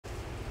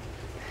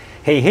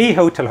Hey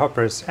hotel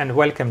hoppers, and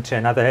welcome to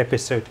another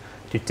episode.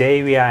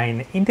 Today we are in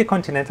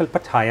InterContinental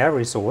Pattaya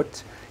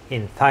Resort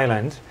in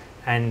Thailand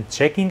and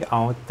checking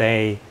out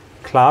the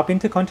Club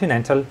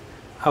InterContinental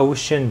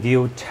Ocean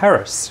View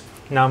Terrace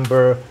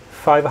number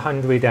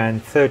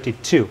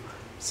 532.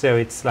 So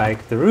it's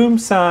like the room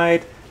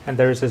side, and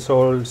there is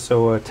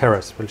also a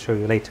terrace. We'll show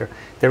you later.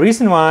 The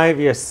reason why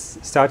we are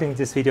starting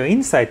this video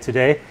inside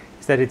today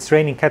is that it's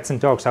raining cats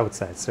and dogs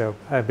outside, so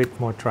a bit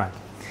more dry.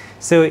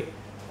 So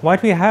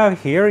what we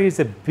have here is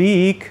a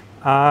big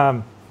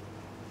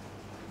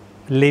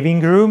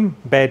living room,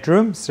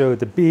 bedroom. So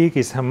the big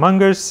is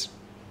humongous,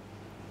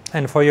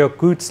 and for your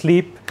good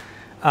sleep,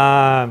 we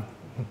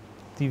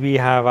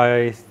have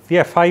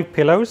 5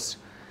 pillows,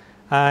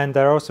 and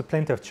there are also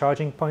plenty of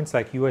charging points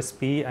like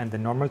USB and the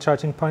normal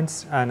charging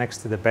points next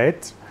to the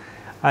bed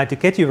to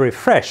get you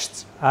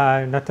refreshed.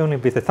 Not only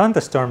with the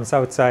thunderstorms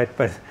outside,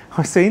 but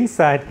also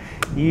inside.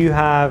 You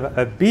have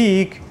a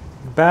big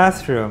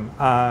bathroom,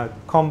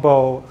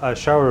 combo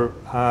shower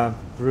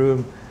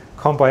room,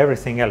 combo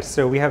everything else.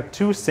 So we have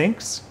 2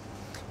 sinks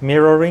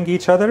mirroring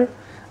each other,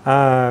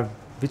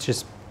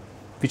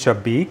 which are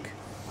big.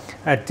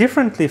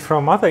 Differently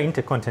from other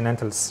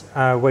intercontinentals,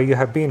 where you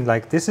have been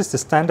like, this is the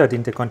standard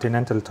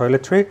intercontinental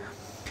toiletry,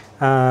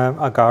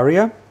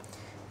 Agaria.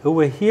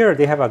 Over here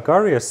they have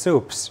Agaria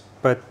soaps,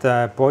 but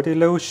body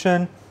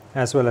lotion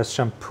as well as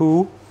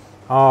shampoo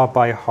are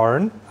by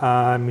Horn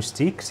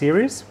Mystique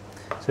series.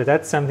 So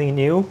that's something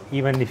new,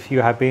 even if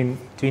you have been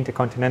to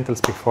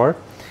intercontinentals before.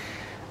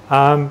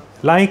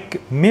 Like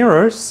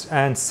mirrors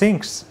and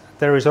sinks,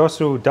 there is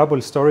also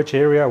double storage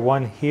area,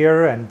 one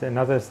here and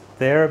another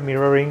there,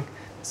 mirroring.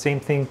 Same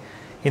thing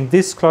in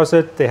this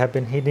closet. They have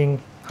been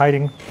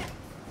hiding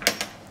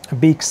a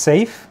big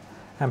safe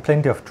and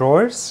plenty of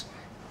drawers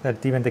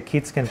that even the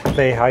kids can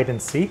play hide and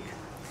seek.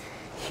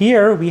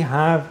 Here we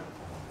have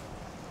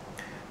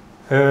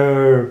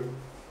a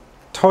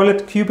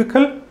toilet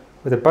cubicle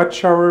with a butt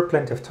shower,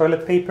 plenty of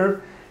toilet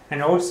paper,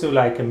 and also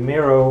like a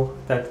mirror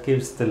that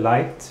gives the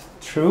light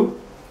through,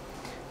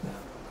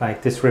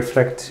 like this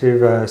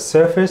reflective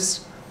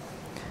surface.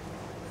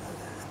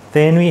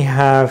 Then we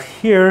have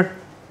here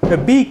a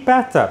big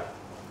bathtub.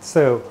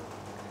 So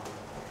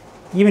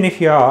even if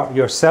you are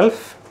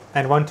yourself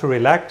and want to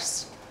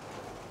relax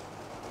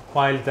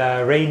while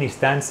the rain is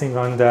dancing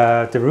on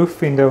the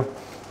roof window,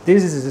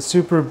 this is a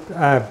super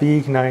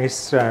big,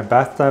 nice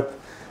bathtub.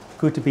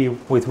 Good to be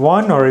with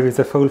one or with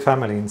the full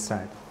family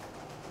inside.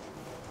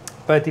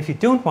 But if you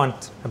don't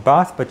want a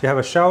bath, but you have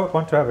a shower,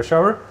 want to have a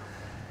shower,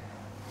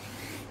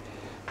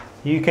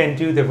 you can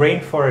do the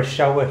rainforest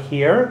shower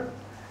here,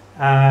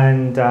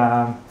 and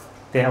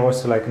they have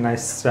also like a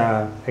nice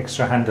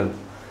extra handle.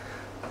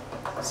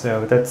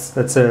 So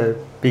that's a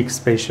big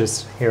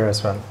spacious here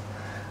as well.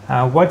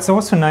 What's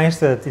also nice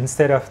that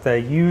instead of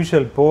the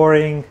usual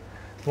boring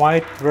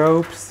white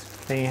robes,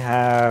 they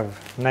have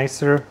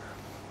nicer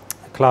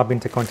Club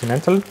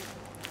InterContinental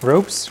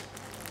robes.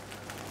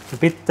 A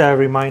bit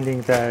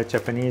reminding the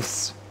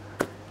Japanese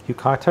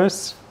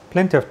yukatas.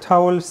 Plenty of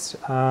towels,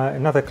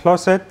 another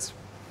closet,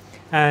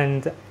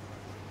 and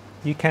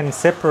you can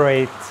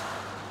separate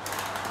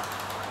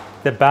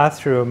the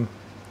bathroom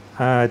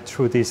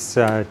through these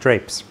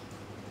drapes.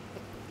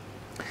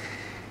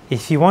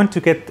 If you want to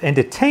get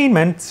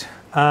entertainment,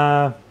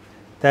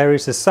 there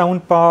is a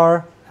sound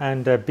bar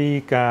and a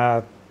big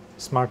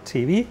smart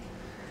TV.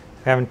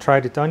 I haven't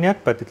tried it on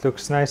yet, but it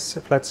looks nice,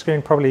 flat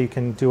screen. Probably you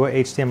can do a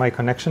HDMI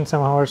connection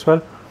somehow as well.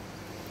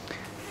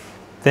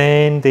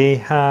 Then they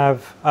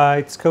have,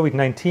 it's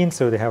COVID-19,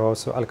 so they have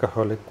also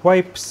alcoholic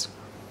wipes.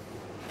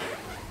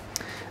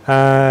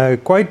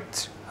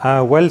 Quite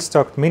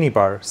well-stocked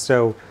minibar,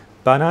 so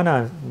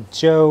banana,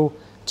 Joe,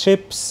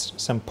 chips,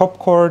 some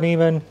popcorn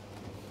even.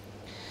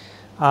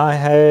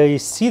 I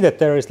see that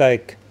there is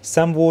like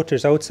some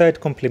waters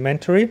outside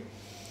complimentary.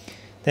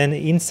 Then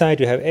inside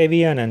you have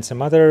Evian and some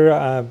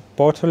other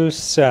bottles,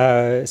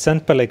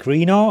 San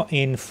Pellegrino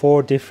in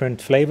 4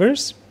 different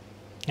flavors,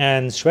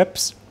 and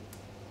Schweppes,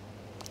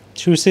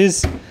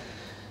 juices,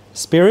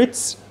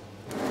 spirits.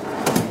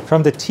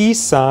 From the tea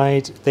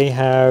side, they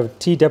have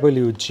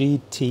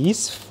TWG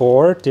teas,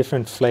 4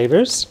 different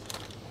flavors.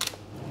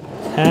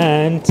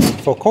 And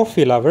for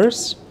coffee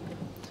lovers,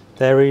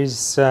 there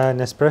is an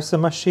espresso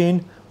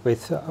machine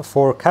with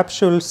 4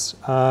 capsules,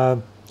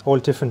 all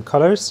different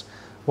colors,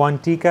 1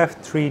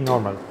 decaf, 3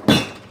 normal.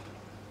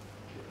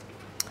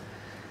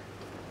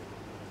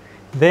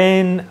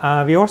 Then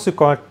we also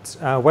got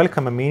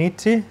welcome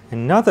amenity,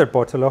 another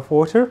bottle of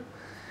water,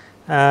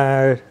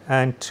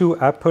 and 2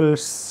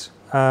 apples,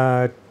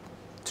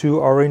 2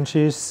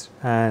 oranges,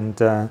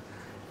 and an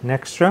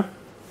extra.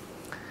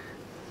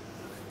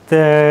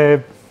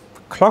 The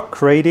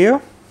clock radio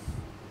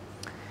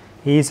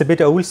is a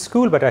bit old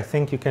school, but I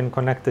think you can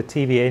connect the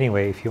TV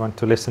anyway if you want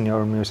to listen to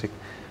your music.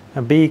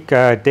 A big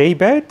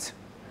daybed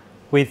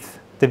with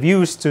the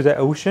views to the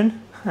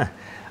ocean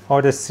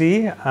or the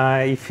sea,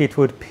 if it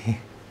would be a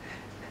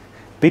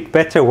bit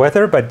better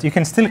weather, but you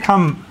can still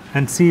come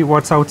and see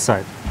what's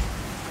outside.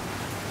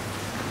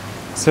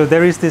 So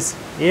there is this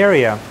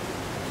area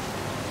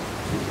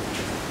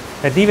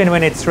But even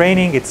when it's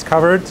raining, it's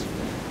covered.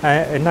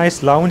 A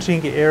nice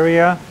lounging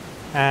area,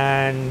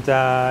 and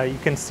you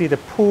can see the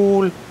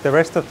pool, the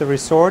rest of the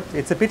resort.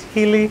 It's a bit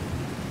hilly,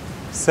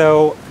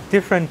 so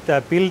different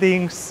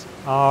buildings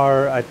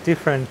are at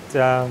different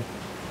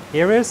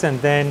areas,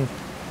 and then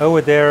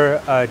over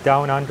there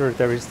down under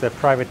there is the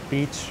private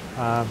beach,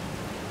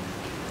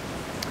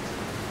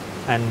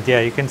 and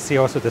yeah, you can see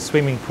also the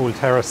swimming pool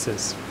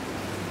terraces.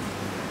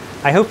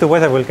 I hope the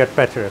weather will get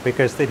better,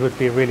 because it would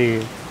be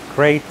really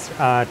great,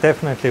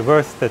 definitely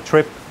worth the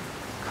trip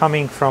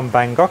coming from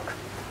Bangkok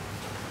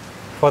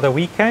for the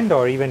weekend,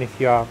 or even if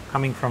you are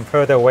coming from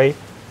further away.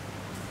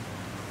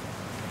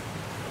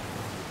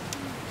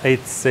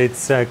 It's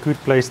a good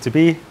place to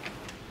be.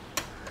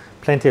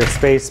 Plenty of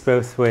space,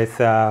 both with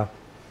a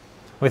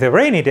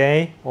rainy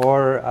day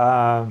or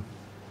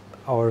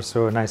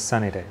also a nice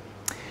sunny day.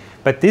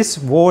 But this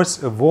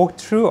was a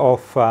walkthrough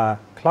of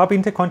Club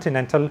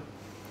InterContinental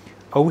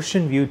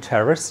Ocean View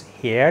Terrace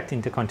here at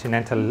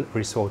InterContinental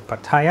Resort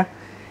Pattaya.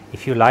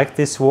 If you like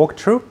this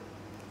walkthrough,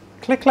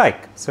 click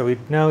like, so we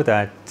know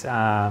that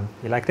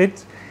you liked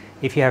it.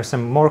 If you have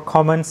some more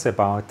comments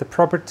about the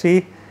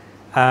property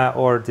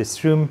or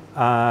this room,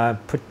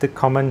 put the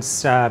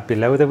comments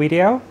below the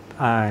video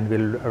and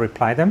we'll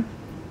reply them.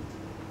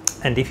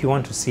 And if you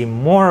want to see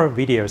more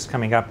videos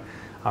coming up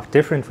of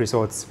different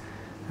resorts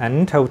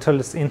and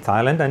hotels in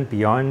Thailand and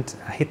beyond,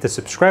 hit the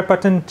subscribe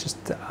button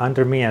just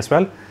under me as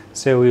well,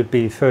 so you'll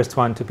be the first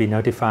one to be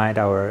notified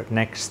our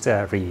next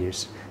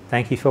reviews.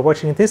 Thank you for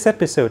watching this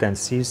episode, and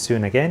see you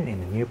soon again in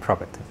a new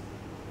property.